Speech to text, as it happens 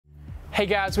Hey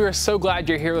guys, we are so glad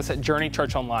you're here with us at Journey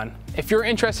Church Online. If you're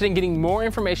interested in getting more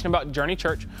information about Journey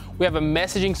Church, we have a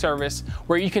messaging service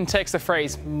where you can text the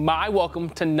phrase, "My welcome"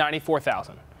 to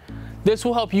 94,000. This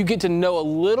will help you get to know a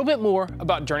little bit more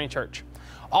about Journey Church.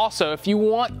 Also, if you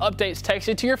want updates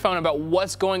texted to your phone about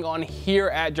what's going on here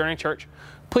at Journey Church,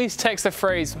 please text the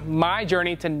phrase, "My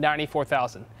Journey" to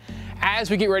 94,000.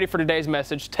 As we get ready for today's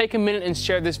message, take a minute and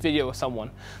share this video with someone.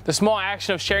 The small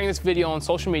action of sharing this video on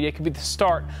social media could be the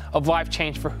start of life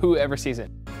change for whoever sees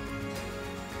it.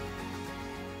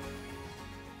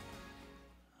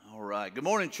 All right. Good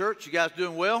morning, church. You guys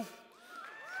doing well?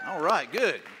 All right,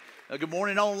 good. Good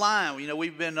morning online. You know,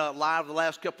 we've been live the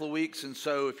last couple of weeks, and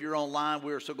so if you're online,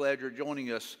 we're so glad you're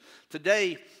joining us.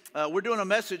 Today, we're doing a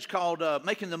message called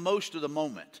Making the Most of the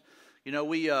Moment. You know,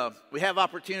 we have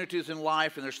opportunities in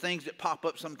life, and there's things that pop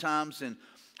up sometimes, and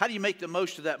how do you make the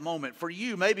most of that moment? For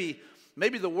you, maybe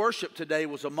the worship today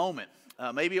was a moment.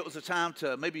 Maybe it was a time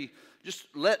to maybe just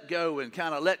let go and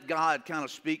kind of let God kind of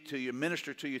speak to you,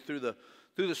 minister to you through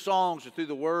the songs or through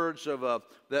the words of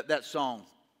that song.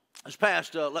 This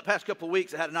past couple of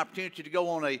weeks, I had an opportunity to go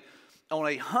on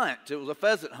a hunt. It was a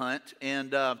pheasant hunt,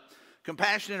 and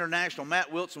Compassion International,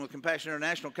 Matt Wilson with Compassion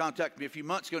International contacted me a few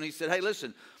months ago, and he said, "Hey,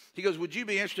 listen." He goes, "Would you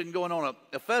be interested in going on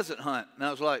a pheasant hunt?" And I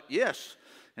was like, "Yes."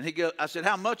 And I said,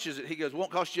 "How much is it?" He goes,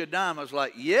 "Won't cost you a dime." I was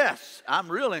like, "Yes,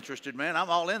 I'm real interested, man. I'm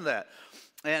all in that."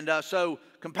 And so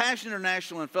Compassion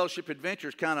International and Fellowship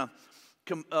Adventures kind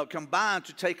of combined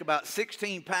to take about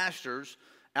 16 pastors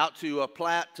out to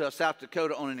Platte, South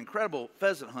Dakota on an incredible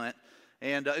pheasant hunt.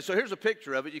 And so here's a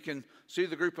picture of it. You can see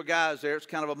the group of guys there. It's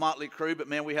kind of a motley crew, but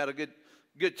man, we had a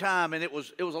good time, and it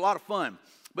was a lot of fun.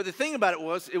 But the thing about it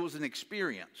was an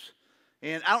experience.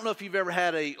 And I don't know if you've ever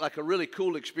had a really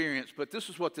cool experience, but this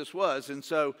is what this was. And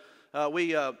so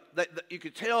you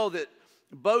could tell that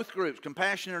both groups,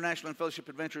 Compassion International and Fellowship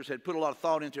Adventures, had put a lot of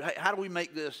thought into, hey, how do we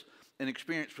make this an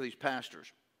experience for these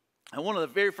pastors? And one of the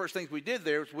very first things we did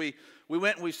there was we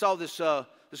went and we saw this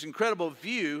incredible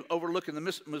view overlooking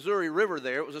the Missouri River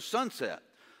there. It was a sunset.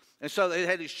 And so they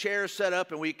had these chairs set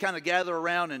up, and we kind of gather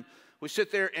around, and we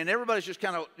sit there, and everybody's just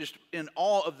kind of just in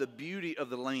awe of the beauty of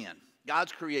the land,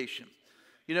 God's creation,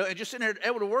 you know, and just sitting there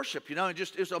able to worship, you know, and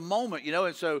just it's a moment, you know.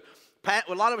 And so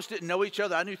a lot of us didn't know each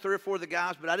other. I knew 3 or 4 of the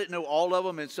guys, but I didn't know all of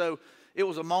them. And so it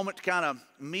was a moment to kind of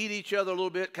meet each other a little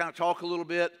bit, kind of talk a little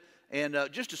bit, and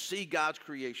just to see God's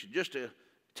creation, just to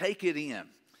take it in.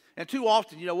 And too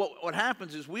often, you know, what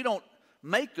happens is we don't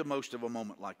make the most of a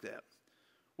moment like that.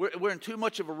 We're in too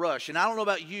much of a rush. And I don't know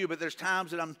about you, but there's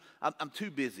times that I'm too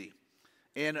busy.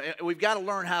 And we've got to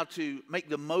learn how to make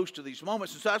the most of these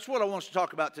moments. And so that's what I want us to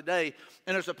talk about today.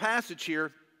 And there's a passage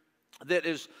here that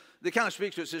kind of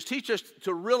speaks to it. It says, "Teach us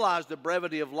to realize the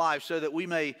brevity of life so that we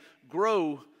may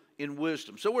grow in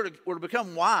wisdom." So we're to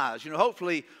become wise. You know,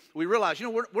 hopefully we realize,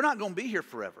 you know, we're not going to be here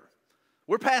forever.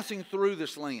 We're passing through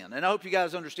this land. And I hope you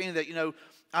guys understand that. You know,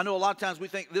 I know a lot of times we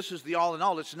think this is the all in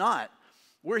all. It's not.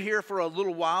 We're here for a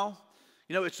little while.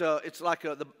 You know, it's like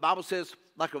the Bible says,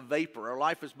 like a vapor. Our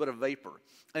life is but a vapor.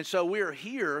 And so we are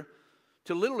here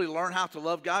to literally learn how to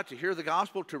love God, to hear the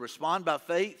gospel, to respond by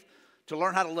faith, to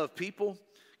learn how to love people.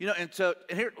 You know,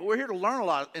 we're here to learn a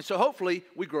lot. And so hopefully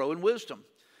we grow in wisdom.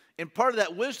 And part of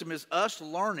that wisdom is us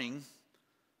learning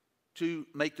to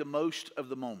make the most of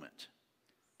the moment,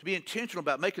 to be intentional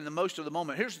about making the most of the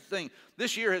moment. Here's the thing.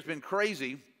 This year has been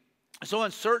crazy. So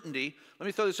uncertainty, let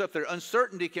me throw this up there.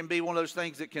 Uncertainty can be one of those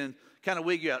things that can kind of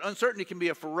wig you out. Uncertainty can be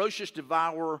a ferocious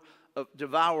devourer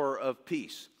of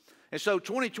peace. And so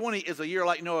 2020 is a year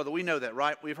like no other. We know that,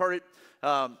 right? We've heard it.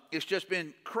 It's just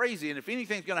been crazy. And if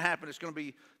anything's going to happen, it's going to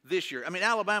be this year. I mean,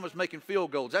 Alabama's making field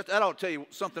goals. That ought to tell you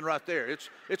something right there.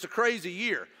 It's a crazy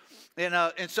year.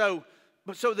 And so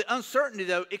the uncertainty,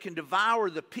 though, it can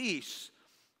devour the peace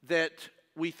that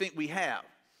we think we have.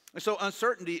 And so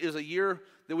uncertainty is a year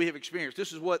that we have experienced.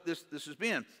 This is what this has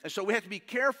been. And so we have to be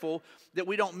careful that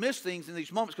we don't miss things in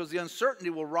these moments, because the uncertainty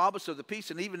will rob us of the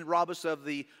peace and even rob us of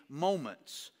the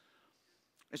moments.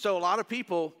 And so a lot of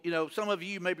people, you know, some of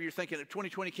you, maybe you're thinking that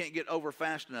 2020 can't get over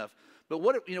fast enough. But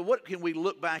what can we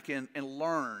look back and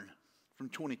learn from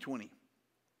 2020?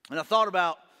 And I thought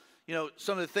about, you know,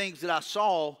 some of the things that I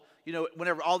saw, you know,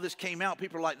 whenever all this came out.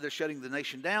 People are like, they're shutting the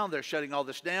nation down. They're shutting all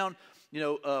this down. You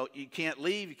know, you can't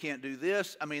leave, you can't do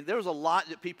this. I mean, there was a lot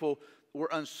that people were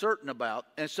uncertain about.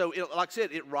 And so, like I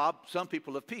said, it robbed some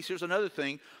people of peace. Here's another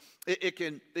thing.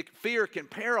 Fear can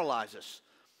paralyze us.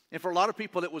 And for a lot of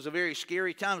people, it was a very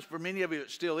scary time. For many of you,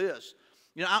 it still is.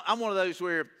 You know, I'm one of those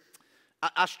where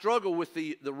I struggle with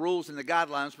the rules and the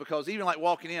guidelines because even like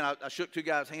walking in, I shook two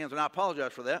guys' hands, and I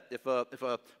apologize for that if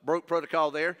I broke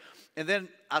protocol there. And then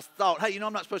I thought, hey,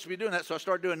 I'm not supposed to be doing that, so I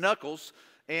started doing knuckles.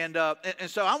 And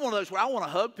so I'm one of those where I want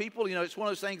to hug people. It's one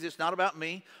of those things, it's not about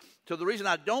me. So the reason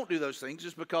I don't do those things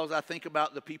is because I think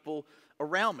about the people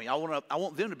around me. I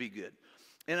want them to be good.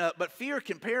 But fear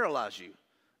can paralyze you.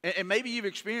 And maybe you've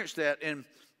experienced that. And,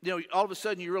 all of a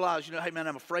sudden you realize, hey, man,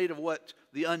 I'm afraid of what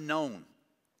the unknown.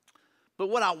 But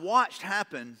what I watched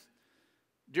happen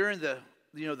during the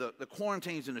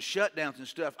quarantines and the shutdowns and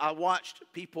stuff, I watched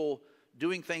people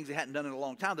doing things they hadn't done in a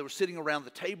long time. They were sitting around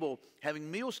the table having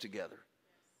meals together.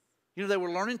 They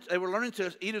were learning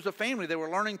to eat as a family. They were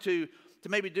learning to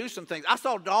maybe do some things. I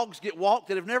saw dogs get walked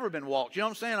that have never been walked. You know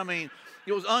what I'm saying? I mean,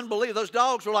 it was unbelievable. Those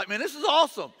dogs were like, man, this is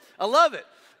awesome. I love it.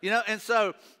 And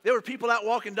so there were people out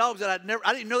walking dogs that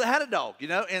I didn't know they had a dog,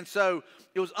 and so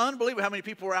it was unbelievable how many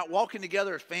people were out walking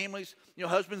together as families.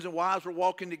 Husbands and wives were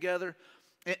walking together.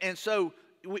 And so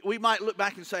we might look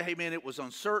back and say, hey, man, it was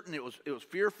uncertain. It was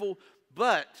fearful.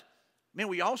 But, man,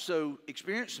 we also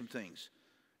experienced some things.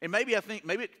 And maybe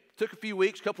it took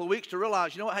a couple of weeks to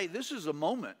realize, hey, this is a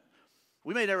moment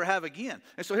we may never have again.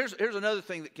 And so here's another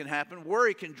thing that can happen.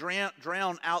 Worry can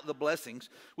drown out the blessings.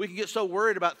 We can get so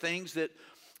worried about things that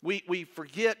we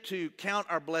forget to count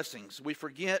our blessings. We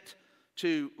forget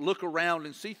to look around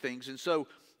and see things. And so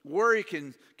worry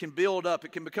can build up.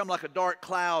 It can become like a dark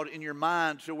cloud in your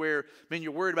mind to where,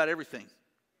 you're worried about everything.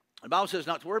 The Bible says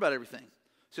not to worry about everything.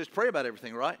 It says pray about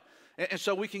everything, right? And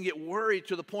so we can get worried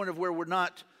to the point of where we're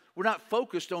not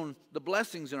focused on the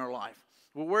blessings in our life.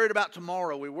 We're worried about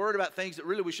tomorrow. We're worried about things that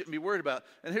really we shouldn't be worried about.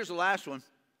 And here's the last one.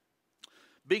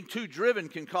 Being too driven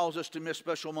can cause us to miss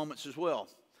special moments as well.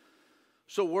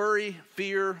 So worry,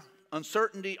 fear,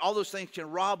 uncertainty, all those things can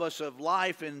rob us of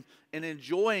life and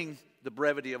enjoying the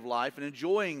brevity of life and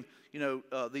enjoying,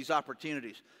 these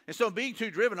opportunities. And so being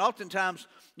too driven, oftentimes,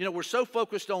 we're so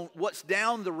focused on what's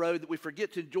down the road that we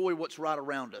forget to enjoy what's right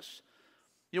around us.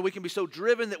 We can be so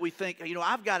driven that we think,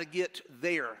 I've got to get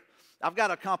there. I've got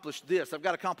to accomplish this. I've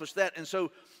got to accomplish that. And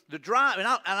so the drive, and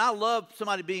I love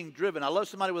somebody being driven. I love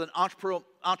somebody with an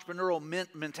entrepreneurial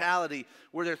mentality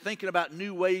where they're thinking about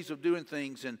new ways of doing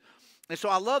things. And so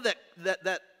I love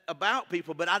that about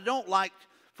people, but I don't like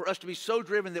for us to be so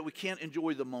driven that we can't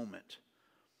enjoy the moment.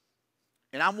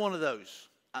 And I'm one of those.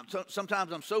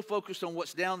 Sometimes I'm so focused on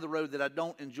what's down the road that I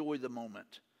don't enjoy the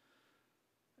moment.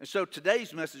 And so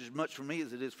today's message is as much for me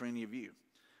as it is for any of you.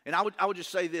 And I would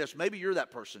just say this. Maybe you're that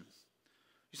person.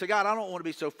 You say, God, I don't want to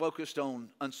be so focused on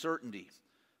uncertainty.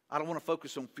 I don't want to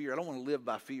focus on fear. I don't want to live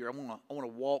by fear. I want to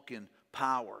walk in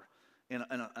power, in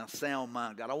a sound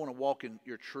mind. God, I want to walk in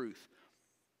your truth.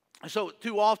 And so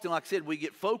too often, like I said, we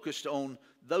get focused on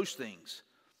those things.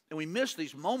 And we miss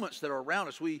these moments that are around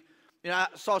us. I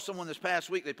saw someone this past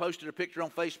week. They posted a picture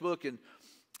on Facebook.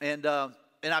 And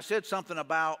I said something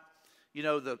about,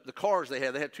 the cars they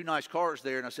had. They had two nice cars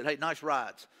there. And I said, hey, nice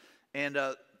rides. And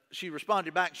she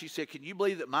responded back and she said, can you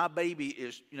believe that my baby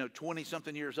is,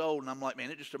 20-something years old? And I'm like, man,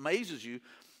 it just amazes you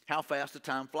how fast the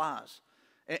time flies.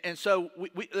 And so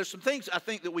there's some things I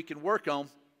think that we can work on.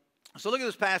 So look at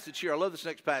this passage here. I love this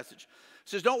next passage. It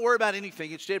says, don't worry about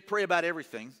anything. Instead, pray about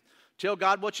everything. Tell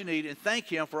God what you need and thank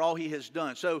him for all he has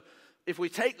done. So if we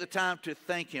take the time to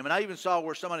thank him, and I even saw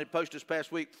where somebody posted this past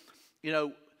week,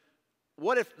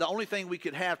 what if the only thing we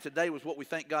could have today was what we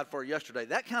thanked God for yesterday?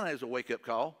 That kind of is a wake-up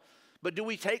call. But do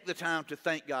we take the time to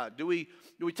thank God? Do we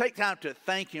take time to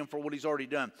thank him for what he's already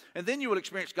done? And then you will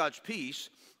experience God's peace,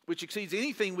 which exceeds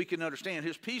anything we can understand.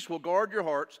 His peace will guard your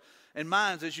hearts and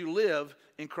minds as you live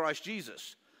in Christ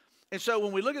Jesus. And so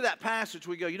when we look at that passage,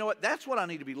 we go, you know what? That's what I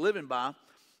need to be living by,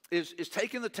 is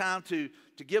taking the time to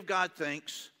give God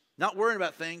thanks, not worrying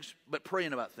about things, but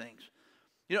praying about things.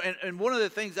 And one of the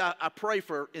things I pray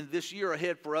for in this year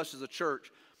ahead for us as a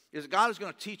church is that God is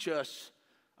going to teach us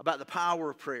about the power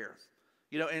of prayer.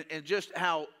 And just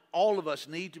how all of us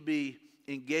need to be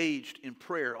engaged in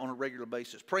prayer on a regular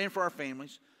basis. Praying for our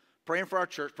families, praying for our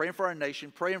church, praying for our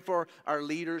nation, praying for our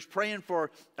leaders, praying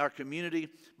for our community.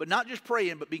 But not just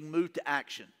praying, but being moved to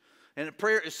action. And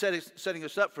prayer is setting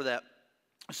us up for that.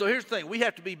 So here's the thing. We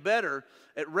have to be better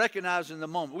at recognizing the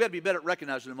moment. We've got to be better at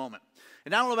recognizing the moment.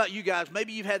 And I don't know about you guys.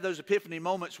 Maybe you've had those epiphany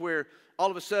moments where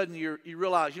all of a sudden you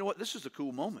realize, you know what, this is a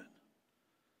cool moment.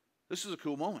 This is a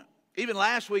cool moment. Even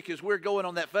last week as we're going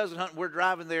on that pheasant hunt, we're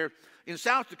driving there in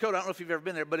South Dakota. I don't know if you've ever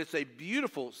been there, but it's a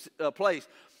beautiful place.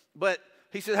 But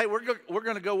he said, hey, we're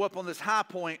going to go up on this high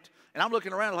point. And I'm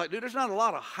looking around like, dude, there's not a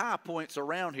lot of high points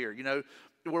around here,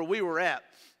 where we were at.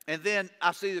 And then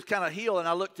I see this kind of hill, and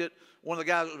I looked at one of the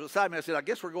guys that was beside me. I said, I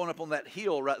guess we're going up on that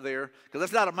hill right there, because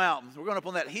that's not a mountain. We're going up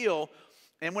on that hill.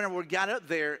 And whenever we got up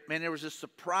there, man, there was this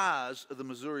surprise of the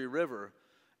Missouri River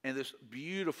and this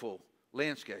beautiful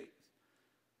landscape.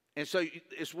 And so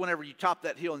it's whenever you top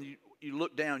that hill and you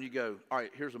look down, you go, all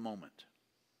right, here's a moment.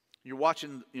 You're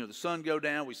watching, the sun go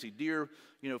down. We see deer,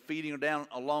 feeding down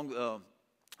along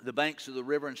the banks of the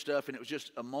river and stuff, and it was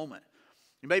just a moment.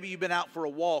 Maybe you've been out for a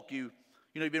walk. You've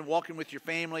been walking with your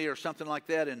family or something like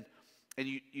that, and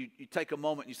you take a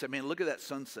moment and you say, man, look at that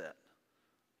sunset.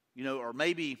 Or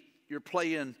maybe you're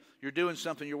playing, you're doing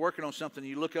something, you're working on something, and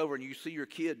you look over and you see your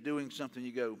kid doing something,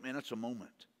 you go, man, that's a moment.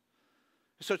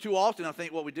 So too often I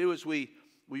think what we do is we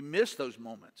miss those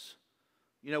moments.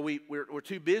 We're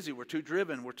too busy, we're too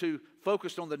driven, we're too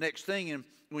focused on the next thing, and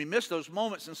we miss those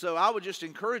moments. And so I would just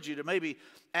encourage you to maybe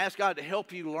ask God to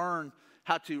help you learn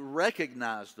how to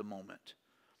recognize the moment.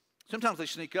 Sometimes they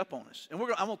sneak up on us. And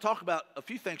I'm going to talk about a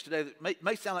few things today that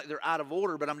may sound like they're out of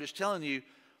order, but I'm just telling you,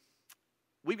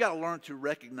 we've got to learn to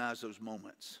recognize those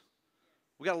moments.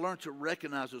 We've got to learn to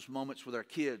recognize those moments with our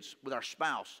kids, with our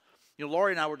spouse.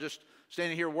 Lori and I were just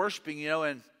standing here worshiping,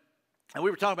 and we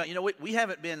were talking about, we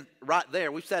haven't been right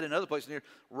there. We've sat in other places here,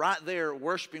 right there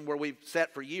worshiping where we've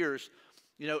sat for years,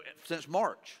 since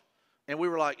March. And we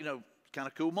were like, kind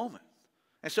of cool moment.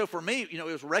 And so for me, it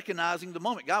was recognizing the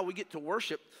moment. God, we get to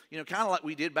worship, kind of like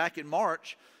we did back in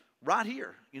March, right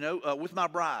here, with my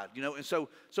bride, And so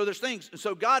there's things. And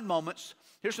so God moments,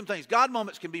 here's some things. God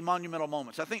moments can be monumental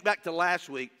moments. I think back to last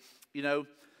week,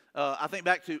 I think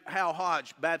back to Hal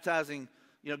Hodge baptizing,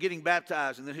 getting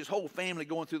baptized, and then his whole family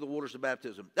going through the waters of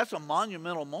baptism. That's a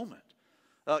monumental moment,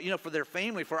 for their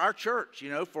family, for our church,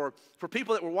 for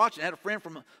people that were watching. I had a friend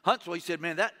from Huntsville. He said,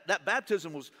 man, that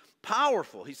baptism was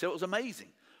powerful. He said it was amazing.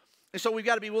 And so we've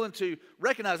got to be willing to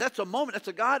recognize that's a moment. That's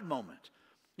a God moment.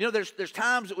 There's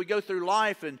times that we go through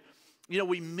life and,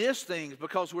 we miss things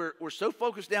because we're so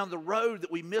focused down the road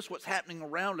that we miss what's happening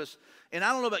around us. And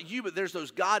I don't know about you, but there's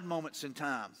those God moments in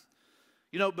time.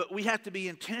 But we have to be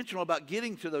intentional about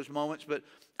getting to those moments. But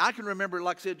I can remember,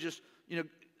 like I said, just,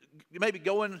 maybe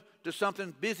going to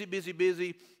something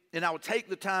busy, and I would take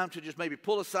the time to just maybe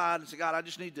pull aside and say, God, I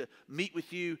just need to meet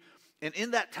with you. And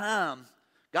in that time,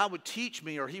 God would teach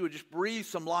me, or he would just breathe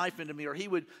some life into me, or he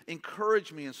would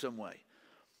encourage me in some way.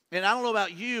 And I don't know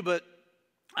about you, but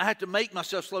I have to make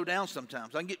myself slow down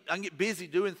sometimes. I can get busy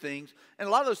doing things, and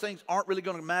a lot of those things aren't really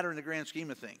going to matter in the grand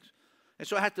scheme of things. And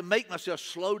so I have to make myself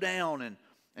slow down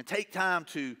and take time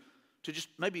to just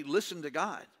maybe listen to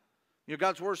God.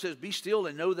 God's word says, be still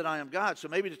and know that I am God. So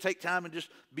maybe to take time and just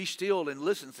be still and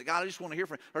listen and say, God, I just want to hear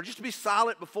from him. Or just to be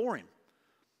silent before him.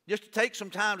 Just to take some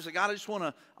time to say, God, I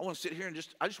want to sit here and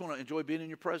I just want to enjoy being in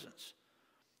your presence.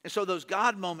 And so those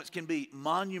God moments can be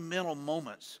monumental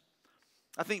moments.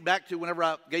 I think back to whenever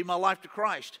I gave my life to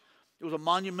Christ. It was a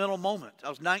monumental moment. I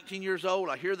was 19 years old.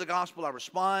 I hear the gospel. I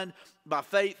respond by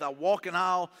faith. I walk an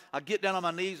aisle. I get down on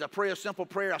my knees. I pray a simple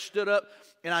prayer. I stood up,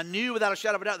 and I knew without a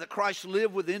shadow of a doubt that Christ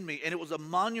lived within me. And it was a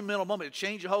monumental moment. It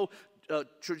changed the whole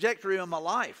trajectory of my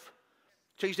life.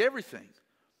 It changed everything.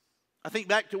 I think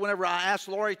back to whenever I asked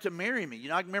Lori to marry me.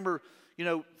 I remember,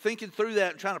 thinking through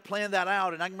that and trying to plan that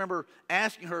out. And I remember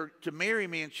asking her to marry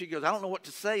me, and she goes, I don't know what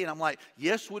to say. And I'm like,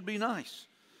 yes would be nice.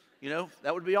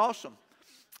 That would be awesome.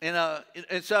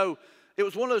 And so it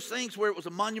was one of those things where it was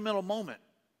a monumental moment.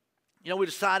 We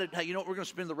decided, hey, we're going to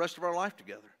spend the rest of our life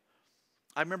together.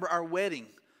 I remember our wedding,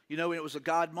 and it was a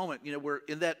God moment. We're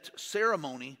in that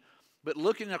ceremony, but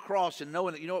looking across and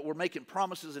knowing that, we're making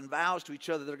promises and vows to each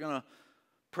other that are going to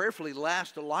prayerfully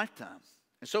last a lifetime.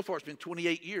 And so far, it's been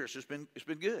 28 years. It's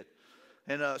been good.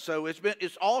 And so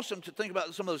it's awesome to think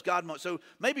about some of those God moments. So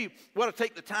maybe we ought to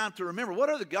take the time to remember,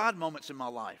 what are the God moments in my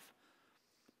life?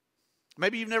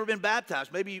 Maybe you've never been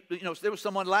baptized. Maybe, there was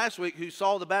someone last week who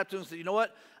saw the baptism and said, you know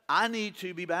what? I need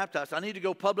to be baptized. I need to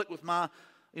go public with my,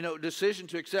 decision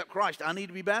to accept Christ. I need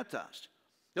to be baptized.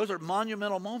 Those are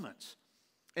monumental moments.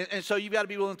 And so you've got to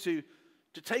be willing to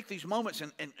take these moments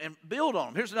and build on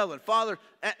them. Here's another one. Father,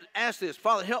 ask this.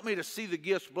 Father, help me to see the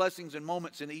gifts, blessings, and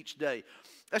moments in each day.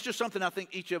 That's just something I think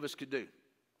each of us could do.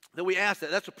 That we ask that.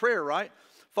 That's a prayer, right?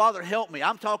 Father, help me.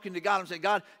 I'm talking to God. I'm saying,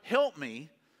 God, help me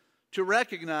to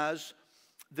recognize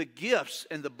the gifts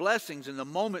and the blessings and the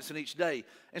moments in each day.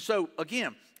 And so,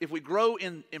 again, if we grow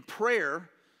in prayer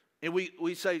and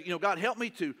we say, God, help me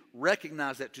to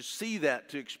recognize that, to see that,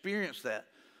 to experience that.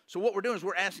 So what we're doing is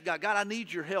we're asking God, I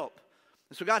need your help.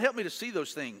 And so, God, help me to see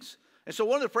those things. And so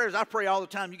one of the prayers I pray all the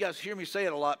time, you guys hear me say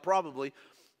it a lot probably,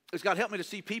 is God, help me to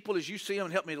see people as you see them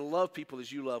and help me to love people as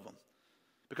you love them.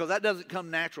 Because that doesn't come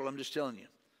natural, I'm just telling you.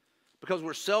 because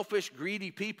we're selfish,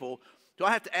 greedy people, do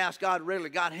I have to ask God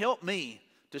regularly, God, help me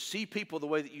to see people the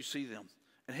way that you see them,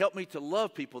 and help me to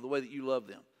love people the way that you love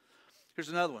them. Here's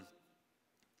another one.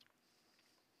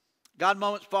 God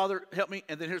moments, Father, help me.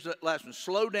 And then here's the last one.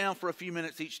 Slow down for a few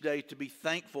minutes each day to be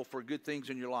thankful for good things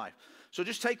in your life. So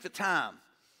just take the time.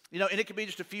 And it could be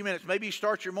just a few minutes. Maybe you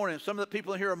start your morning. Some of the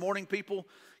people in here are morning people,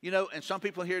 and some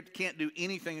people in here can't do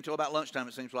anything until about lunchtime,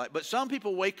 it seems like. But some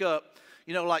people wake up,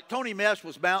 like Tony Mess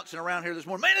was bouncing around here this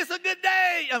morning. Man, it's a good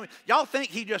day. I mean, y'all think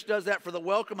he just does that for the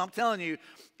welcome. I'm telling you,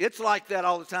 it's like that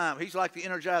all the time. He's like the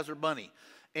Energizer Bunny.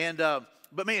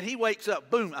 But man, he wakes up,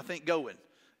 boom, I think going.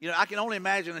 I can only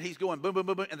imagine that he's going boom, boom,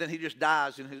 boom, boom, and then he just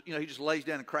dies, and he just lays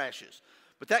down and crashes.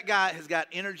 But that guy has got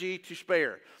energy to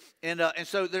spare. And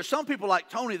so there's some people like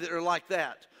Tony that are like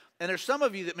that. And there's some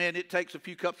of you that, man, it takes a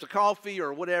few cups of coffee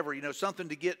or whatever, something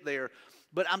to get there.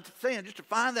 But I'm saying just to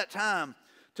find that time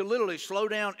to literally slow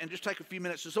down and just take a few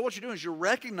minutes. So what you're doing is you're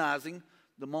recognizing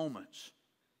the moments.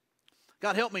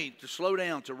 God, help me to slow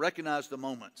down, to recognize the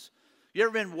moments. You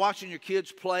ever been watching your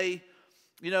kids play,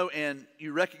 and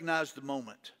you recognize the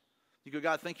moment? You go,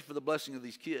 God, thank you for the blessing of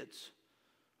these kids.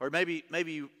 Or maybe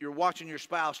you're watching your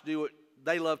spouse do what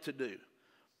they love to do.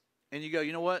 And you go,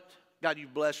 you know what? God,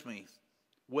 you've blessed me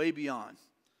way beyond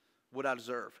what I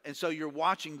deserve. And so you're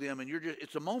watching them, and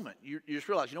it's a moment. You just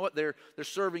realize, you know what? They're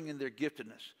serving in their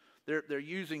giftedness. They're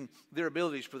using their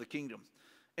abilities for the kingdom.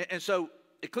 And so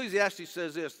Ecclesiastes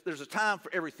says this: there's a time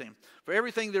for everything. For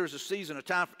everything there is a season, a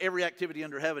time for every activity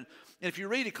under heaven. And if you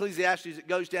read Ecclesiastes, it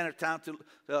goes down to time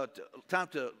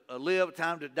to live, a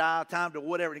time to die, a time to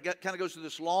whatever. And it kind of goes through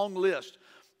this long list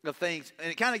of things.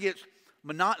 And it kind of gets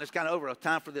monotonous, kind of over. A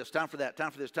time for this, time for that, time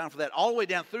for this, time for that, all the way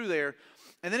down through there.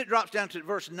 And then it drops down to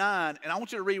verse 9. And I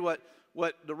want you to read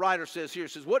what the writer says here.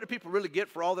 It says, what do people really get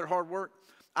for all their hard work?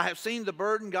 I have seen the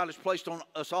burden God has placed on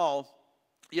us all.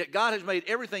 Yet God has made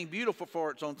everything beautiful for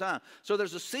its own time. So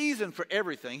there's a season for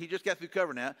everything. He just got through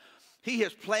covering that. He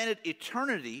has planted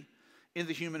eternity in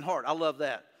the human heart. I love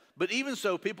that. But even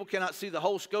so, people cannot see the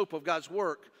whole scope of God's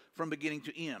work from beginning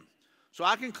to end. So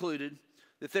I concluded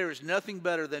that there is nothing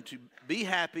better than to be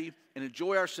happy and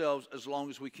enjoy ourselves as long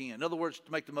as we can. In other words,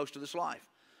 to make the most of this life.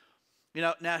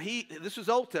 Now this is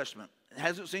Old Testament. It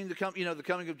hasn't seen the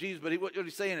coming of Jesus, but what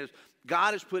he's saying is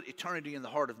God has put eternity in the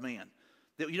heart of man.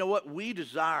 That, we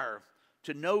desire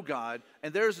to know God,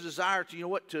 and there's a desire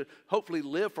to, to hopefully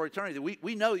live for eternity.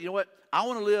 We know, I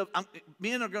want to live,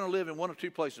 men are going to live in one of two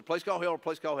places, a place called hell or a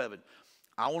place called heaven.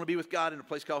 I want to be with God in a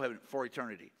place called heaven for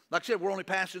eternity. Like I said, we're only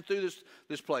passing through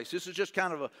this place. This is just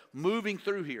kind of a moving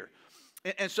through here.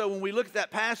 And so when we look at that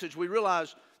passage, we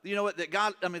realize, that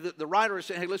God, the writer is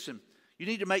saying, hey, listen, you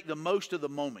need to make the most of the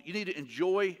moment. You need to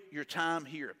enjoy your time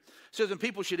here. It says, and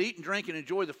people should eat and drink and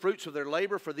enjoy the fruits of their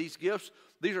labor, for these gifts.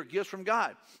 These are gifts from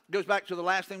God. It goes back to the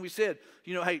last thing we said.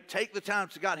 Hey, take the time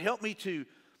to God, help me to,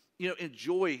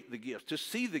 enjoy the gifts, to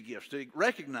see the gifts, to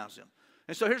recognize them.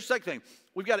 And so here's the second thing.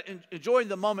 We've got to, enjoying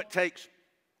the moment takes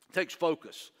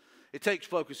focus. It takes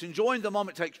focus. Enjoying the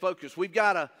moment takes focus. We've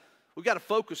got to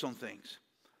focus on things.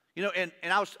 And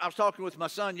I was talking with my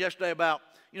son yesterday about,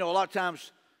 a lot of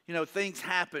times, things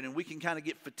happen and we can kind of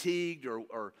get fatigued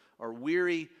or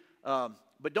weary.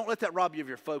 But don't let that rob you of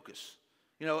your focus.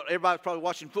 Everybody's probably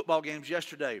watching football games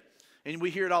yesterday, and we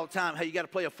hear it all the time. Hey, you got to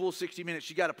play a full 60 minutes.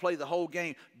 You got to play the whole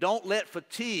game. Don't let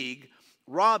fatigue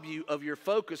rob you of your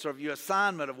focus or of your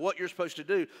assignment of what you're supposed to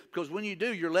do, because when you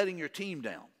do, you're letting your team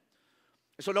down.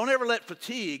 So don't ever let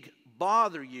fatigue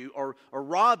bother you or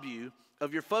rob you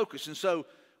of your focus. And so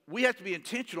we have to be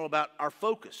intentional about our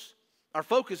focus. Our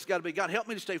focus has got to be, God, help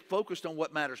me to stay focused on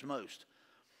what matters most.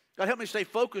 God, help me to stay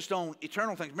focused on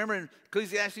eternal things. Remember in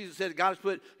Ecclesiastes it said God has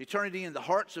put eternity in the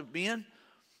hearts of men.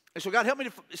 And so God, help me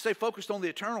to stay focused on the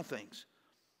eternal things.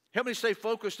 Help me to stay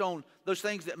focused on those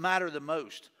things that matter the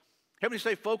most. Help me to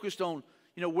stay focused on,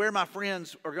 where my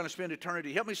friends are going to spend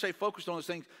eternity. Help me to stay focused on those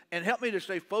things. And help me to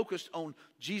stay focused on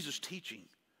Jesus' teaching.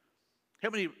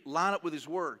 Help me to line up with His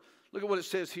Word. Look at what it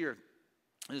says here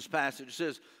in this passage. It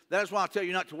says, that is why I tell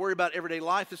you not to worry about everyday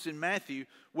life. This is in Matthew,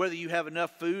 whether you have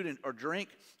enough food or drink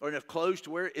or enough clothes to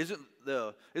wear.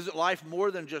 Isn't life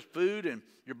more than just food and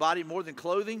your body more than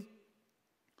clothing?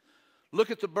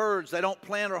 Look at the birds. They don't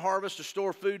plant or harvest or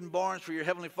store food in barns, for your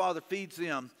heavenly Father feeds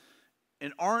them.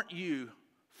 And aren't you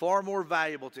far more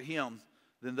valuable to Him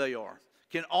than they are?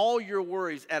 Can all your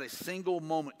worries add a single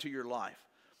moment to your life?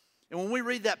 And when we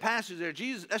read that passage there,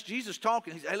 that's Jesus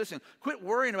talking. He said, hey, listen, quit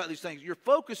worrying about these things. Your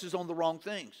focus is on the wrong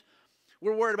things.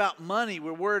 We're worried about money.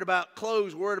 We're worried about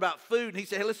clothes. We're worried about food. And He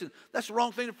said, hey, listen, that's the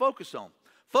wrong thing to focus on.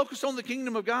 Focus on the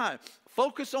kingdom of God.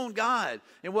 Focus on God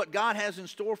and what God has in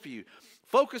store for you.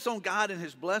 Focus on God and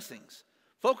his blessings.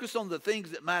 Focus on the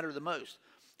things that matter the most.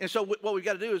 And so what we've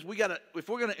got to do is if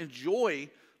we're going to enjoy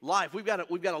life, we've got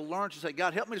to learn to say,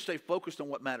 God, help me to stay focused on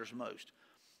what matters most.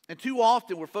 And too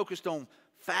often we're focused on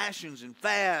fashions and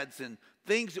fads and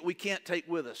things that we can't take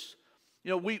with us.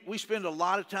 You know, we spend a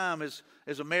lot of time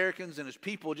as Americans and as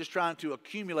people just trying to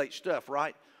accumulate stuff,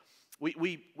 right?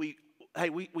 We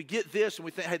get this and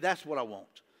we think, hey, that's what I want.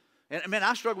 And man,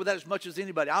 I struggle with that as much as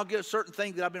anybody. I'll get a certain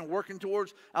thing that I've been working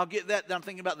towards. I'll get that, then I'm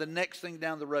thinking about the next thing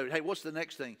down the road. Hey, what's the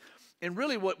next thing? And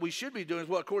really what we should be doing is,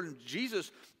 well, according to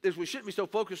Jesus, is we shouldn't be so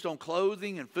focused on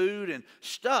clothing and food and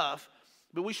stuff,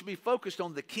 but we should be focused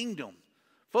on the kingdom,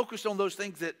 focused on those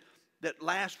things that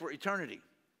last for eternity.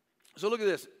 So look at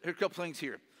this. Here are a couple things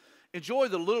here. Enjoy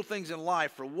the little things in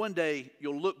life, for one day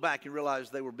you'll look back and realize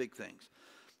they were big things.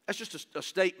 That's just a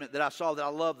statement that I saw that I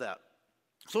love that.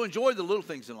 So enjoy the little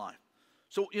things in life.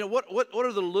 So, you know, what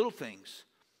are the little things?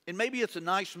 And maybe it's a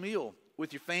nice meal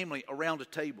with your family around a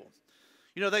table.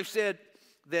 You know, they've said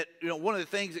that, you know, one of the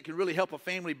things that can really help a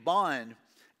family bond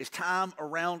is time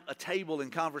around a table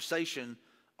and conversation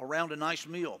around a nice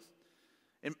meal.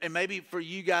 And maybe for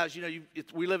you guys, you know,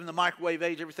 we live in the microwave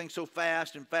age. Everything's so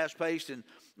fast and fast-paced. And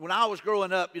when I was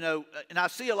growing up, you know, and I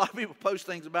see a lot of people post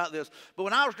things about this, but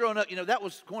when I was growing up, you know, that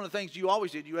was one of the things you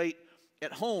always did. You ate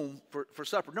at home for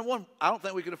supper. Number one, I don't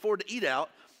think we could afford to eat out,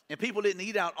 and people didn't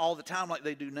eat out all the time like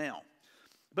they do now.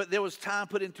 But there was time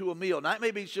put into a meal. Now,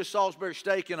 maybe it's just Salisbury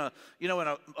steak in a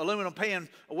aluminum pan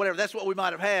or whatever. That's what we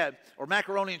might have had. Or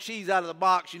macaroni and cheese out of the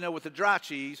box, you know, with the dry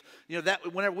cheese. You know,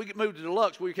 that whenever we moved to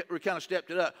deluxe, we kind of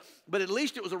stepped it up. But at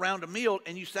least it was around a meal,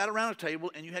 and you sat around a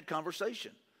table, and you had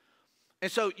conversation.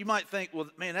 And so you might think, well,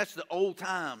 man, that's the old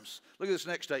times. Look at this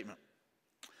next statement.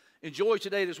 Enjoy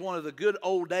today as one of the good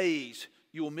old days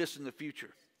you will miss in the future.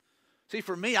 See,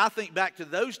 for me, I think back to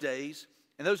those days,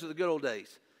 and those are the good old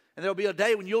days. And there'll be a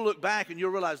day when you'll look back and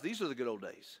you'll realize these are the good old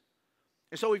days.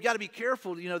 And so we've got to be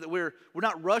careful, you know, that we're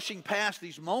not rushing past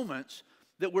these moments,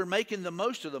 that we're making the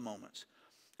most of the moments.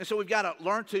 And so we've got to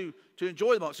learn to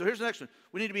enjoy the moment. So here's the next one.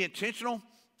 We need to be intentional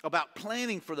about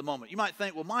planning for the moment. You might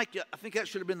think, well, Mike, I think that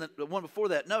should have been the one before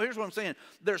that. No, here's what I'm saying.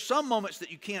 There are some moments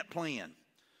that you can't plan.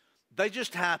 They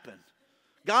just happen.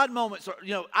 God moments are,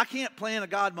 you know, I can't plan a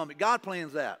God moment. God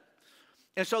plans that.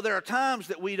 And so there are times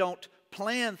that we don't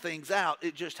plan things out.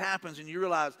 It just happens, and you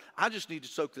realize, I just need to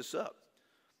soak this up.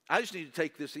 I just need to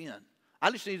take this in.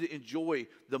 I just need to enjoy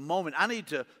the moment. I need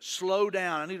to slow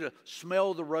down. I need to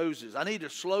smell the roses. I need to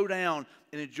slow down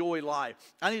and enjoy life.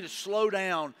 I need to slow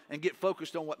down and get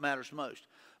focused on what matters most.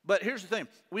 But here's the thing.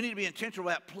 We need to be intentional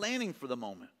about planning for the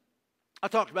moment. I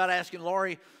talked about asking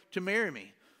Laurie to marry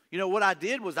me. You know, what I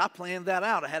did was I planned that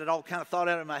out. I had it all kind of thought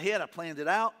out in my head. I planned it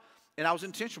out, and I was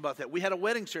intentional about that. We had a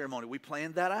wedding ceremony. We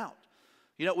planned that out.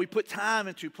 You know, we put time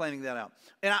into planning that out.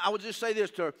 And I would just say this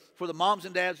for the moms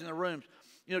and dads in the rooms.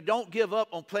 You know, don't give up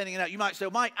on planning it out. You might say,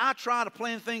 Mike, I try to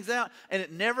plan things out, and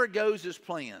it never goes as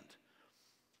planned.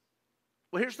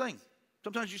 Well, here's the thing.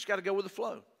 Sometimes you just got to go with the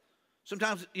flow.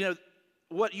 Sometimes, you know,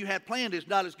 what you had planned is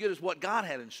not as good as what God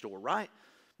had in store, right?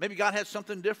 Maybe God had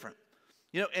something different.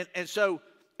 You know, and so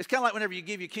it's kind of like whenever you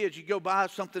give your kids, you go buy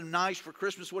something nice for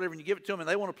Christmas, whatever, and you give it to them, and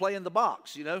they want to play in the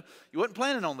box, you know. You wasn't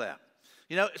planning on that.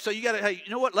 You know, so you got to, hey, you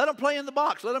know what? Let them play in the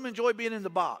box. Let them enjoy being in the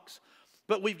box.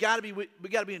 But we got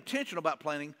to be intentional about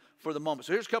planning for the moment.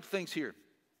 So here's a couple things here.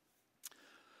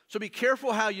 So be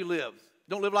careful how you live.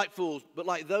 Don't live like fools, but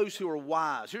like those who are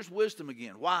wise. Here's wisdom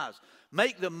again. Wise.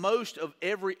 Make the most of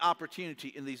every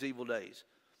opportunity in these evil days.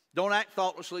 Don't act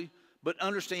thoughtlessly, but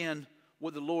understand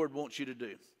what the Lord wants you to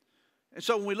do. And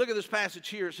so when we look at this passage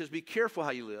here, it says, be careful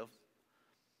how you live.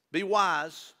 Be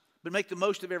wise, but make the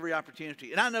most of every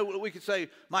opportunity. And I know we could say,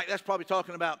 Mike, that's probably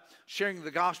talking about sharing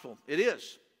the gospel. It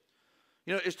is.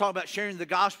 You know, it's talking about sharing the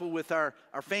gospel with our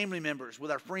family members,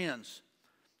 with our friends,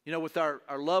 you know, with our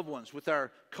loved ones, with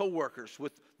our coworkers,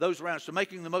 with those around us. So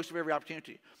making the most of every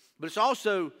opportunity. But it's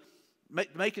also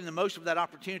making the most of that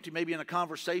opportunity maybe in a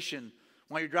conversation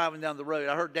while you're driving down the road.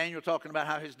 I heard Daniel talking about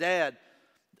how his dad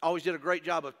always did a great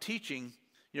job of teaching,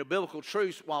 you know, biblical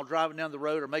truths while driving down the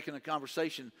road or making a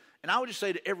conversation. And I would just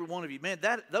say to every one of you, man,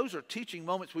 those are teaching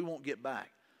moments we won't get back.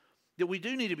 That we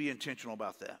do need to be intentional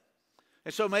about that.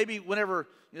 And so maybe whenever,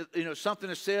 you know, something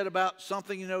is said about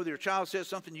something, you know, your child says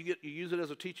something, you use it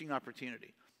as a teaching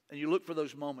opportunity. And you look for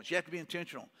those moments. You have to be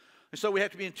intentional. And so we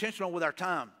have to be intentional with our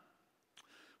time.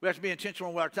 We have to be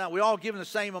intentional with our time. We all given the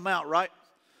same amount, right?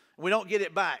 We don't get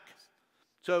it back.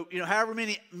 So, you know, however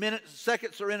many minutes,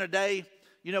 seconds are in a day,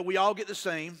 you know, we all get the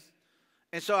same.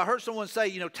 And so I heard someone say,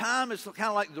 you know, time is kind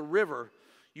of like the river.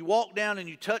 You walk down and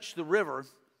you touch the river,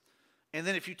 And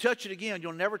then if you touch it again,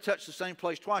 you'll never touch the same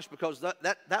place twice because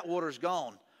that water is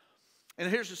gone. And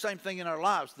here's the same thing in our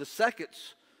lives. The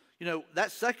seconds,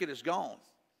 that second is gone.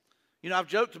 I've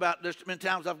joked about there's been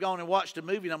times I've gone and watched a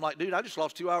movie and I'm like, dude, I just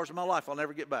lost 2 hours of my life. I'll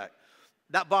never get back.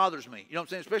 That bothers me. You know what I'm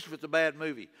saying? Especially if it's a bad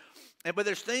movie. But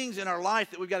there's things in our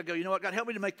life that we've got to go, you know what, God, help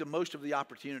me to make the most of the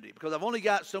opportunity because I've only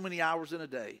got so many hours in a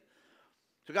day.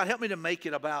 So God, help me to make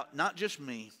it about not just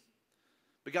me,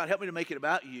 but God, help me to make it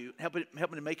about you. Help me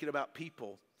to make it about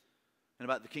people and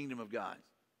about the kingdom of God.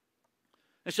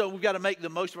 And so we've got to make the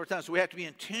most of our time. So we have to be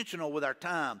intentional with our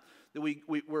time, that we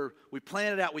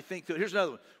plan it out, we think through it. Here's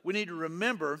another one. We need to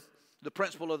remember the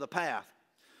principle of the path.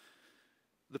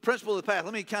 The principle of the path,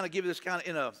 let me kind of give you this kind of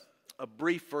in a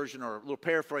brief version or a little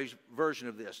paraphrase version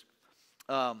of this.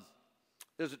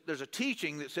 There's a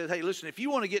teaching that says, hey, listen, if you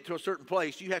want to get to a certain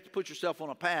place, you have to put yourself on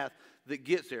a path that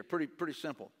gets there. Pretty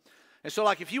simple. And so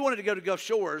like if you wanted to go to Gulf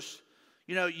Shores,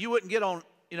 you wouldn't get on,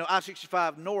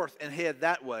 I-65 north and head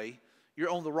that way. You're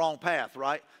on the wrong path,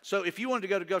 right? So if you wanted to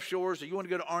go to Gulf Shores or you want to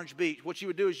go to Orange Beach, what you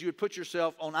would do is you would put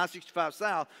yourself on I-65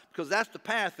 south because that's the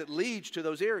path that leads to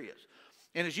those areas.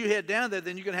 And as you head down there,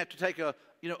 then you're going to have to take a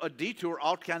detour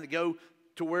all to kind of go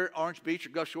to where Orange Beach or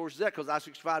Gulf Shores is at because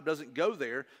I-65 doesn't go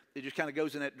there. It just kind of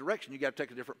goes in that direction. You got to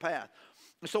take a different path.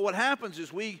 And so what happens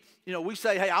is we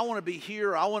say, hey, I want to be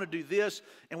here, or I want to do this,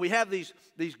 and we have these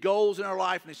goals in our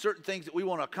life and these certain things that we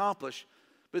want to accomplish.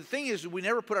 But the thing is, we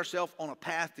never put ourselves on a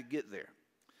path to get there.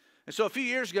 And so a few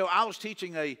years ago, I was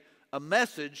teaching a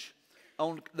message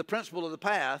on the principle of the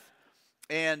path.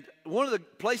 And one of the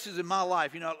places in my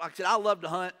life, like I said, I love to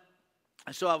hunt.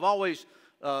 And so I've always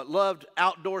loved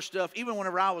outdoor stuff. Even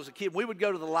whenever I was a kid, we would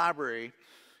go to the library.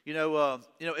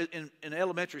 In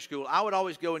elementary school, I would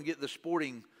always go and get the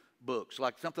sporting books,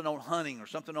 like something on hunting or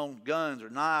something on guns or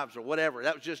knives or whatever.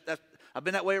 I've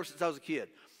been that way ever since I was a kid.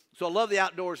 So I love the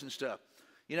outdoors and stuff.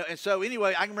 And so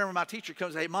anyway, I can remember my teacher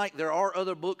comes, hey, Mike, there are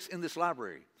other books in this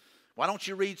library. Why don't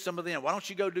you read some of them? Why don't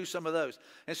you go do some of those?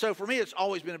 And so for me, it's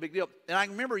always been a big deal. And I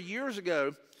remember years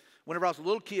ago, whenever I was a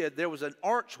little kid, there was an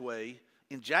archway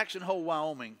in Jackson Hole,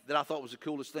 Wyoming, that I thought was the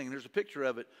coolest thing. And there's a picture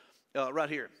of it right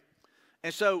here.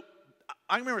 And so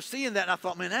I remember seeing that, and I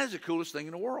thought, man, that is the coolest thing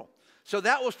in the world. So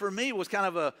that was, for me, was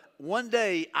kind of one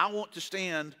day I want to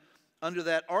stand under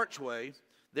that archway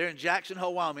there in Jackson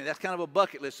Hole, Wyoming. That's kind of a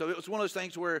bucket list. So it was one of those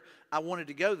things where I wanted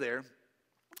to go there.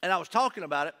 And I was talking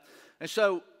about it. And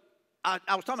so I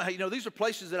was talking about, hey, these are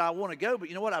places that I want to go, but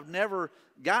you know what? I've never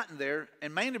gotten there,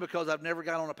 and mainly because I've never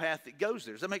got on a path that goes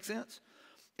there. Does that make sense?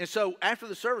 And so after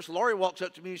the service, Laurie walks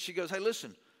up to me and she goes, hey,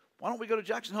 listen, why don't we go to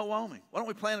Jackson Hole, Wyoming? Why don't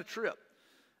we plan a trip?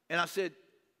 And I said,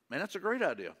 man, that's a great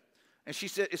idea. And she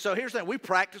said, so here's the thing, we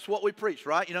practice what we preach,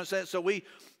 right? You know what I'm saying? So we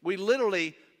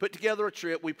literally put together a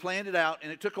trip, we planned it out,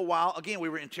 and it took a while. Again, we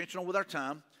were intentional with our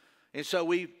time. And so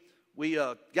we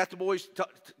got the boys,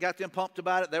 got them pumped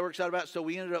about it. They were excited about it. So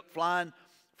we ended up flying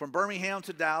from Birmingham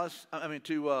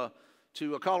to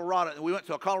to Colorado. And we went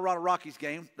to a Colorado Rockies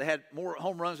game. They had more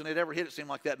home runs than they'd ever hit, it seemed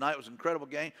like, that night. It was an incredible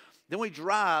game. Then we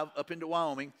drive up into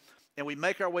Wyoming, and we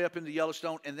make our way up into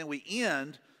Yellowstone, and then we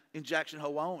end in Jackson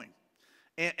Hole, Wyoming.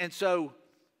 And so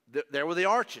there were the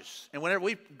arches. And whenever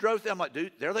we drove through, I'm like,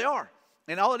 dude, there they are.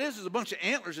 And all it is a bunch of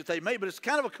antlers that they made, but it's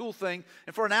kind of a cool thing.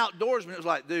 And for an outdoorsman, it was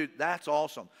like, dude, that's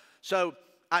awesome. So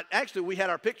we had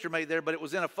our picture made there, but it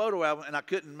was in a photo album, and I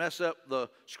couldn't mess up the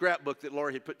scrapbook that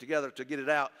Laurie had put together to get it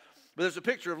out. But there's a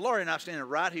picture of Laurie and I standing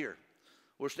right here.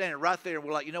 We're standing right there, and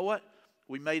we're like, you know what?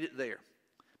 We made it there.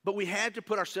 But we had to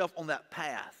put ourselves on that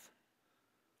path.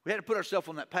 We had to put ourselves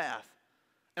on that path.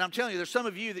 And I'm telling you, there's some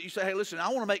of you that you say, hey, listen, I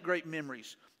want to make great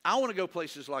memories. I want to go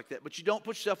places like that. But you don't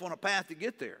put yourself on a path to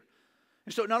get there.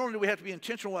 And so not only do we have to be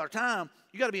intentional with our time,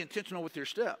 you got to be intentional with your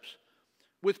steps,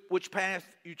 with which path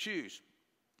you choose.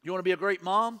 You want to be a great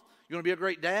mom? You want to be a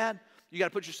great dad? You got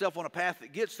to put yourself on a path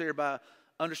that gets there by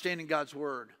understanding God's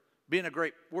word,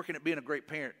 working at being a great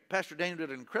parent. Pastor Daniel did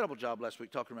an incredible job last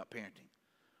week talking about parenting.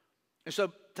 And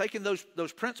so taking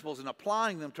those principles and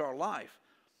applying them to our life.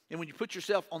 And when you put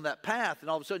yourself on that path, and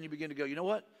all of a sudden you begin to go, you know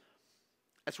what?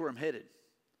 That's where I'm headed.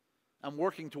 I'm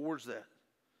working towards that.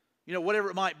 Whatever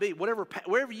it might be,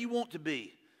 wherever you want to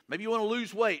be. Maybe you want to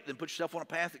lose weight, then put yourself on a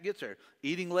path that gets there.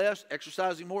 Eating less,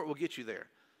 exercising more, it will get you there.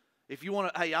 If you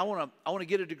want to, hey, I want to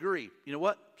get a degree. You know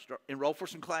what? Enroll for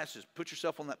some classes. Put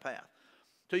yourself on that path.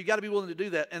 So you got to be willing to do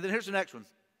that. And then here's the next one,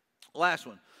 last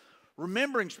one.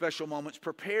 Remembering special moments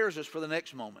prepares us for the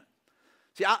next moment.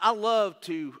 See, I love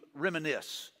to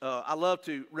reminisce.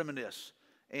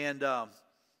 And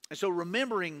so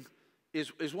remembering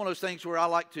is one of those things where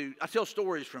I tell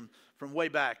stories from way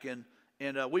back. And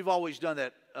we've always done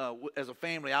that as a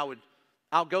family. I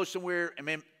I'll go somewhere and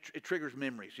man, it triggers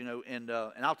memories, and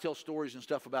I'll tell stories and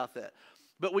stuff about that.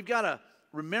 But we've got to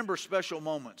remember special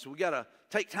moments. We've got to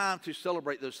take time to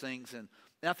celebrate those things. And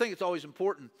I think it's always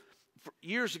important.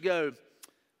 Years ago,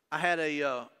 I had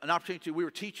an opportunity. We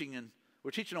were teaching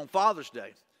on Father's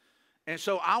Day. And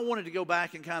so I wanted to go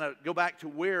back and kind of go back to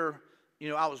where,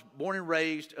 I was born and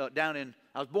raised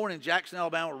I was born in Jackson,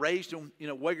 Alabama, raised in,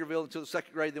 Wagerville until the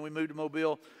second grade. Then we moved to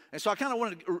Mobile. And so I kind of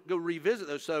wanted to go revisit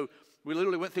those. So we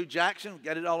literally went through Jackson,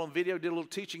 got it all on video, did a little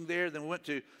teaching there. Then we went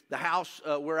to the house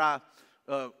where I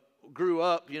grew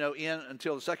up, in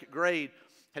until the second grade,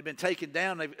 had been taken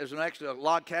down. There's actually a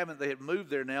log cabin. They had moved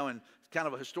there now, and it's kind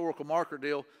of a historical marker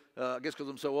deal, I guess because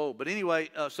I'm so old. But anyway,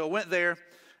 so I went there,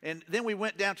 and then we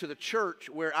went down to the church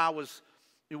where I was,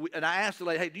 and I asked the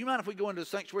lady, hey, do you mind if we go into the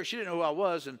sanctuary? She didn't know who I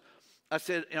was, and I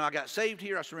said, I got saved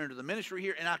here. I surrendered to the ministry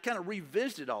here, and I kind of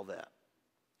revisited all that.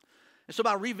 And so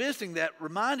by revisiting that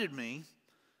reminded me,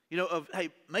 of, hey,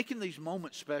 making these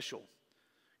moments special.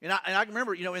 And I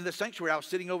remember, in the sanctuary, I was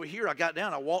sitting over here. I got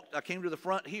down. I came to the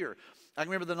front here. I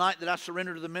remember the night that I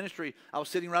surrendered to the ministry, I was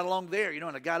sitting right along there, and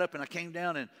I got up and I came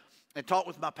down and talked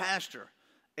with my pastor.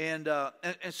 And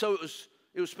so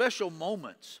it was special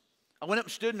moments. I went up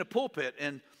and stood in the pulpit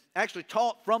and actually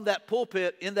taught from that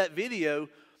pulpit in that video,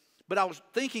 but I was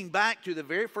thinking back to the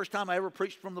very first time I ever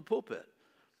preached from the pulpit.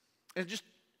 And just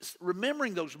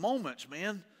remembering those moments,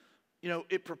 man,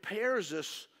 it prepares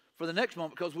us for the next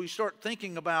moment because we start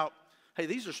thinking about, hey,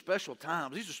 these are special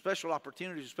times. These are special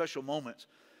opportunities, special moments.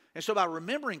 And so by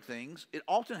remembering things, it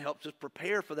often helps us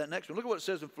prepare for that next one. Look at what it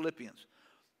says in Philippians.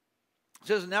 It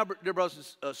says, now, dear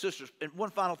brothers and sisters, and one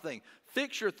final thing,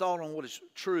 fix your thought on what is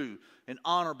true and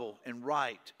honorable and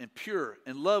right and pure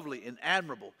and lovely and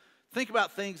admirable. Think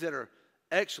about things that are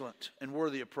excellent and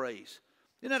worthy of praise.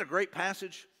 Isn't that a great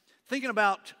passage? Thinking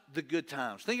about the good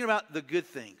times, thinking about the good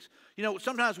things.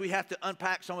 Sometimes we have to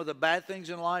unpack some of the bad things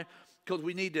in life because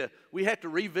we have to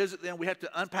revisit them. We have to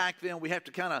unpack them. We have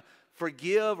to kind of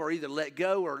forgive or either let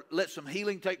go or let some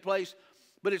healing take place.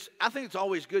 But I think it's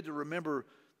always good to remember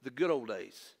the good old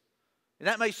days. And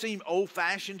that may seem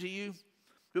old-fashioned to you,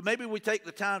 but maybe we take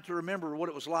the time to remember what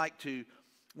it was like when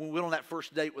we went on that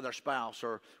first date with our spouse,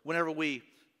 or whenever we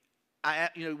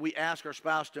ask our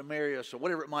spouse to marry us, or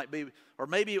whatever it might be, or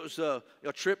maybe it was a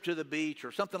trip to the beach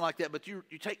or something like that. But you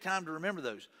take time to remember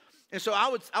those. And so I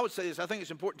would say this. I think it's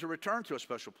important to return to a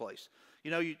special place.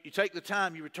 You take the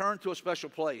time, you return to a special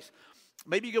place.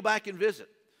 Maybe you go back and visit.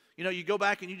 You go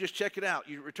back and you just check it out.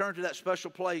 You return to that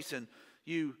special place, and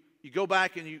you go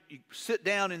back and you sit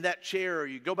down in that chair, or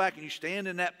you go back and you stand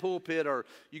in that pulpit, or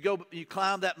you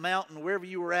climb that mountain wherever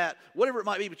you were at, whatever it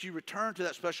might be. But you return to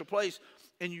that special place.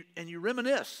 And you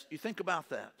reminisce. You think about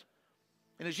that.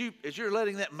 And as you're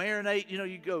letting that marinate,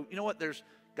 you go, you know what?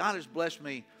 God has blessed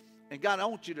me. And God, I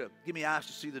want you to give me eyes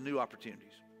to see the new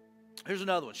opportunities. Here's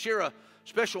another one. Share a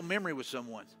special memory with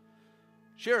someone.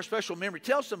 Share a special memory.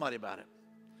 Tell somebody about it.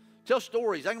 Tell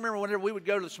stories. I can remember whenever we would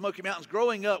go to the Smoky Mountains.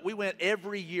 Growing up, we went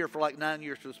every year for like 9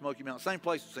 years to the Smoky Mountains. Same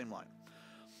place it seemed like.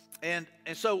 And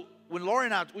so when Lori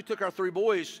and we took our 3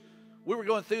 boys, we were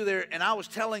going through there, and I was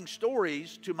telling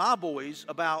stories to my boys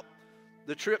about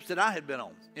the trips that I had been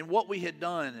on and what we had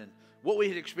done and what we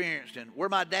had experienced and where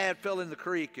my dad fell in the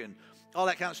creek and all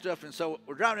that kind of stuff. And so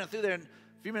we're driving down through there, and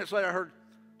a few minutes later I heard,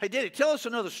 hey, Daddy, tell us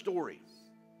another story.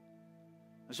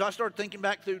 And so I started thinking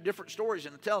back through different stories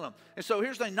and telling them. And so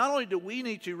here's the thing. Not only do we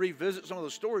need to revisit some of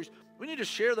those stories, we need to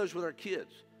share those with our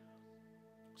kids.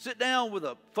 Sit down with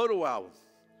a photo album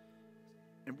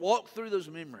and walk through those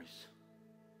memories.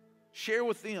 Share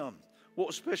with them what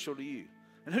was special to you.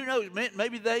 And who knows,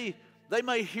 maybe they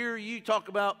may hear you talk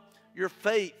about your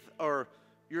faith or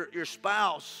your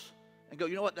spouse and go,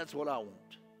 you know what, that's what I want.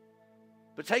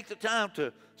 But take the time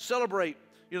to celebrate,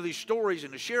 these stories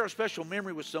and to share a special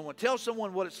memory with someone. Tell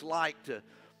someone what it's like to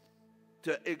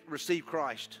receive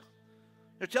Christ.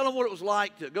 Tell them what it was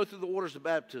like to go through the waters of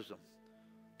baptism.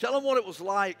 Tell them what it was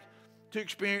like to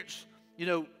experience,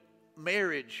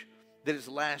 marriage that is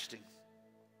lasting.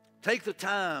 Take the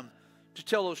time to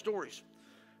tell those stories.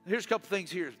 And here's a couple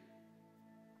things here.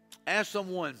 Ask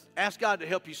God to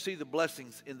help you see the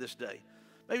blessings in this day.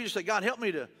 Maybe just say, God, help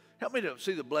me to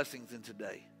see the blessings in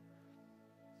today.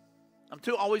 I'm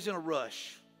always in a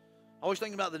rush. Always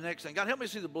thinking about the next thing. God, help me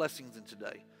see the blessings in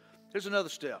today. Here's another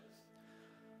step.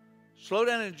 Slow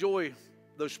down and enjoy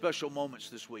those special moments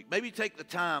this week. Maybe take the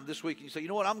time this week and you say, you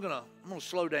know what, I'm gonna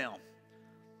slow down.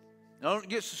 Now, don't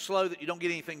get so slow that you don't get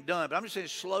anything done, but I'm just saying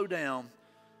slow down,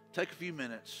 take a few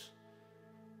minutes,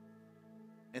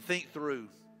 and think through,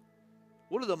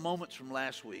 what are the moments from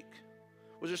last week?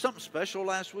 Was there something special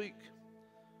last week?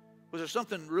 Was there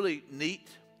something really neat?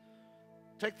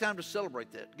 Take time to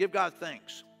celebrate that. Give God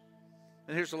thanks.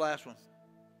 And here's the last one.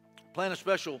 Plan a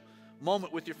special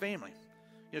moment with your family.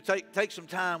 You know, take some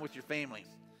time with your family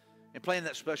and plan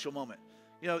that special moment.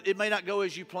 You know, it may not go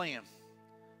as you plan,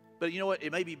 but you know what?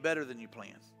 It may be better than you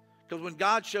plan. Because when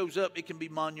God shows up, it can be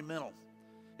monumental.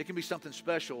 It can be something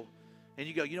special. And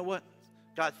you go, you know what?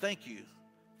 God, thank you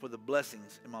for the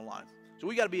blessings in my life. So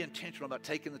we got to be intentional about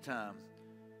taking the time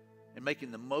and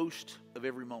making the most of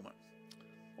every moment.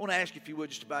 I want to ask you, if you would,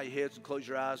 just to bow your heads and close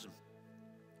your eyes. And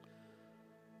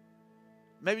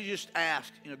maybe just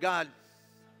ask, you know, God,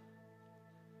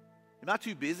 am I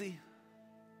too busy?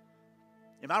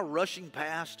 Am I rushing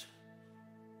past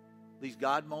these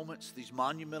God moments, these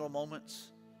monumental moments?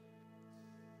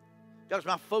 God, is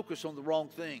my focus on the wrong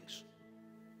things?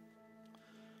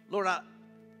 Lord, I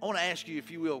want to ask you,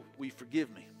 if you will you forgive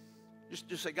me?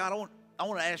 Just say, God, I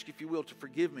want to ask you, if you will, to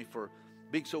forgive me for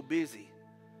being so busy,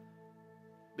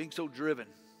 being so driven,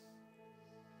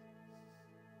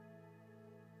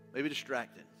 maybe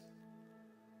distracted.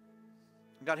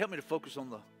 God, help me to focus on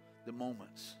the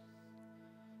moments.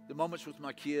 The moments with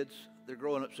my kids, they're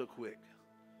growing up so quick.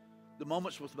 The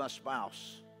moments with my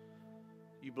spouse,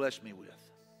 you bless me with.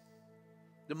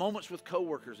 The moments with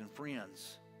coworkers and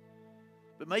friends.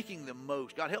 But making the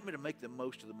most. God, help me to make the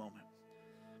most of the moment.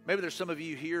 Maybe there's some of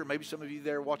you here, maybe some of you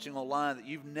there watching online, that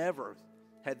you've never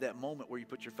had that moment where you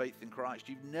put your faith in Christ.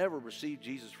 You've never received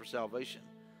Jesus for salvation.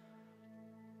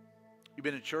 You've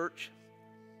been in church.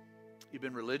 You've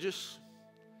been religious.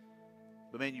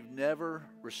 But man, you've never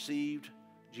received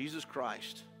Jesus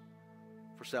Christ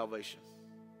for salvation.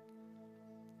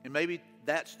 And maybe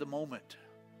that's the moment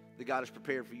that God has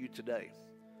prepared for you today.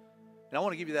 And I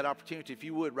want to give you that opportunity. If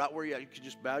you would, right where you are, you can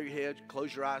just bow your head,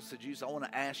 close your eyes, and say, Jesus, I want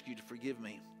to ask you to forgive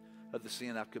me of the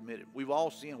sin I've committed. We've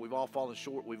all sinned. We've all fallen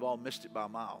short. We've all missed it by a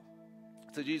mile.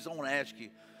 So Jesus, I want to ask you,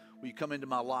 will you come into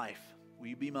my life? Will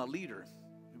you be my leader?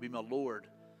 Will you be my Lord?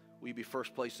 Will you be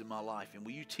first place in my life? And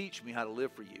will you teach me how to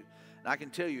live for you? And I can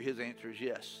tell you his answer is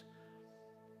yes.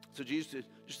 So Jesus,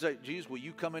 just say, Jesus, will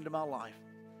you come into my life?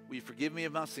 Will you forgive me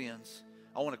of my sins?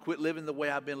 I want to quit living the way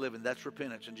I've been living. That's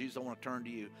repentance. And Jesus, I want to turn to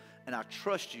you. And I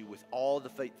trust you with all the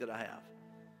faith that I have.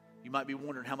 You might be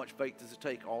wondering, how much faith does it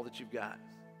take? All that you've got.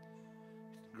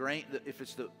 If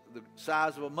it's the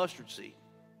size of a mustard seed,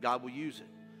 God will use it.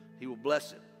 He will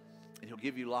bless it. And he'll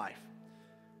give you life.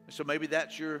 And so maybe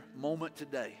that's your moment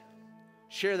today.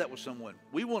 Share that with someone.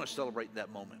 We want to celebrate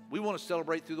that moment. We want to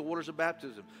celebrate through the waters of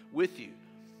baptism with you.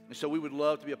 And so we would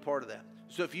love to be a part of that.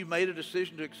 So if you made a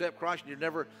decision to accept Christ and you've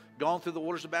never gone through the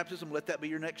waters of baptism, let that be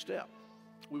your next step.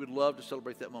 We would love to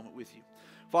celebrate that moment with you.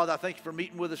 Father, I thank you for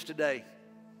meeting with us today.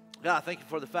 God, I thank you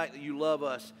for the fact that you love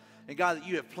us. And God, that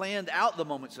you have planned out the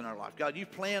moments in our life. God,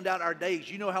 you've planned out our days.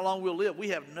 You know how long we'll live. We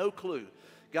have no clue.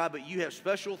 God, but you have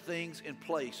special things in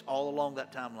place all along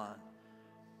that timeline.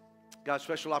 God,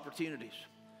 special opportunities.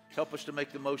 Help us to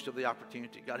make the most of the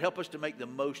opportunity. God, help us to make the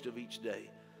most of each day.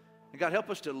 And God, help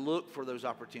us to look for those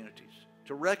opportunities,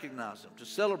 to recognize them, to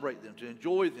celebrate them, to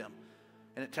enjoy them.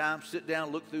 And at times sit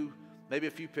down, look through maybe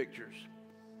a few pictures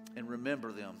and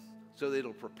remember them so that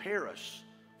it'll prepare us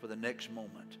for the next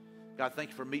moment. God,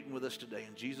 thank you for meeting with us today.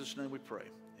 In Jesus' name we pray.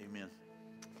 Amen.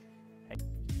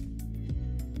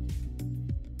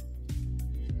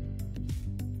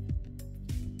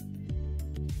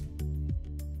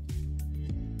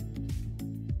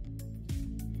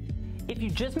 If you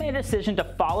just made a decision to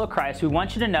follow Christ, we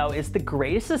want you to know it's the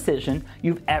greatest decision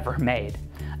you've ever made.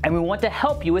 And we want to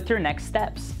help you with your next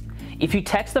steps. If you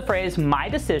text the phrase, "my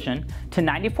decision," to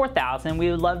 94,000,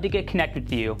 we would love to get connected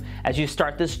with you as you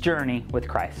start this journey with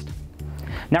Christ.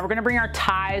 Now we're going to bring our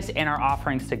tithes and our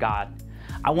offerings to God.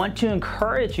 I want to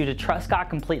encourage you to trust God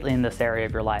completely in this area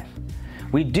of your life.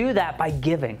 We do that by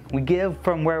giving. We give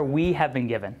from where we have been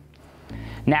given.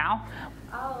 Now,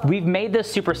 we've made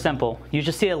this super simple. You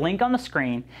just see a link on the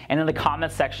screen and in the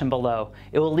comments section below.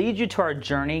 It will lead you to our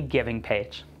Journey Giving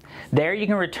page. There you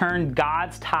can return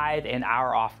God's tithe and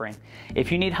our offering.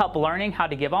 If you need help learning how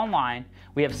to give online,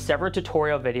 we have several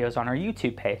tutorial videos on our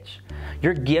YouTube page.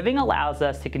 Your giving allows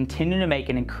us to continue to make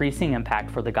an increasing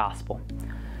impact for the gospel.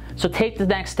 So take the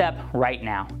next step right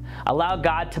now. Allow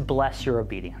God to bless your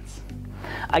obedience.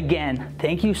 Again,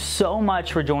 thank you so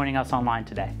much for joining us online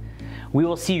today. We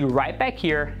will see you right back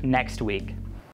here next week.